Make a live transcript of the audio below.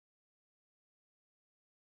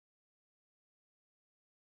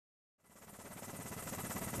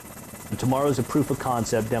tomorrow is a proof of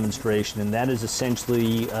concept demonstration, and that is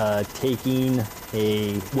essentially taking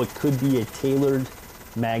what could be a tailored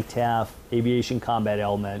MAGTF aviation combat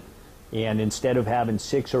element, and instead of having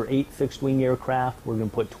 6 or 8 fixed-wing aircraft, we're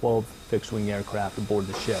going to put 12 fixed-wing aircraft aboard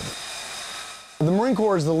the ship. The Marine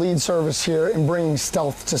Corps is the lead service here in bringing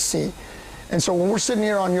stealth to sea. And so when we're sitting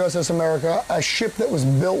here on USS America, a ship that was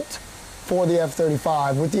built for the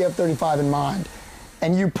F-35, with the F-35 in mind,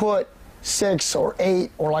 and you put 6 or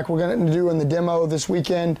 8, or like we're going to do in the demo this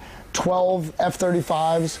weekend, 12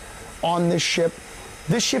 F-35s on this ship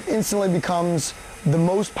instantly becomes the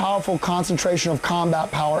most powerful concentration of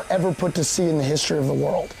combat power ever put to sea in the history of the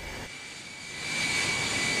world.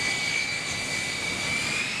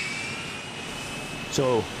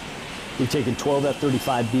 So we've taken 12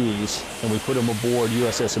 F-35Bs and we put them aboard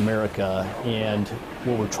USS America, and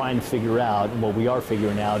what we're trying to figure out, and what we are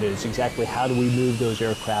figuring out, is exactly how do we move those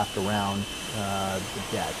aircraft around the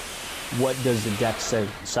deck. What does the deck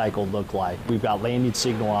cycle look like? We've got landing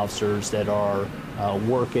signal officers that are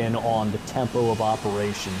working on the tempo of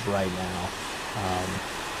operations right now.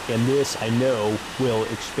 And this, I know, will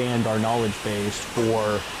expand our knowledge base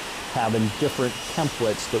for having different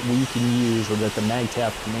templates that we can use, or that the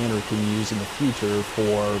MAGTF commander can use in the future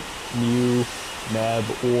for MEU, MEB,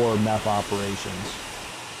 or MEF operations.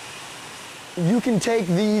 You can take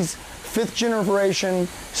these 5th generation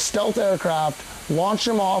stealth aircraft, launch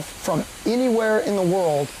them off from anywhere in the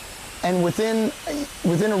world, and within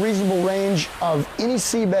a reasonable range of any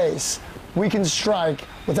sea base, we can strike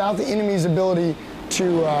without the enemy's ability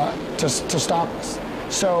to stop us.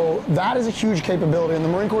 So that is a huge capability, and the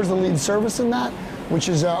Marine Corps is the lead service in that, which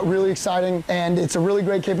is really exciting, and it's a really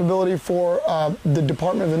great capability for the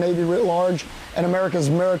Department of the Navy writ large and America's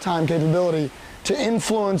maritime capability to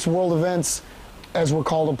influence world events as we're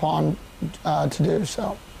called upon to do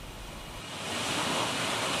so.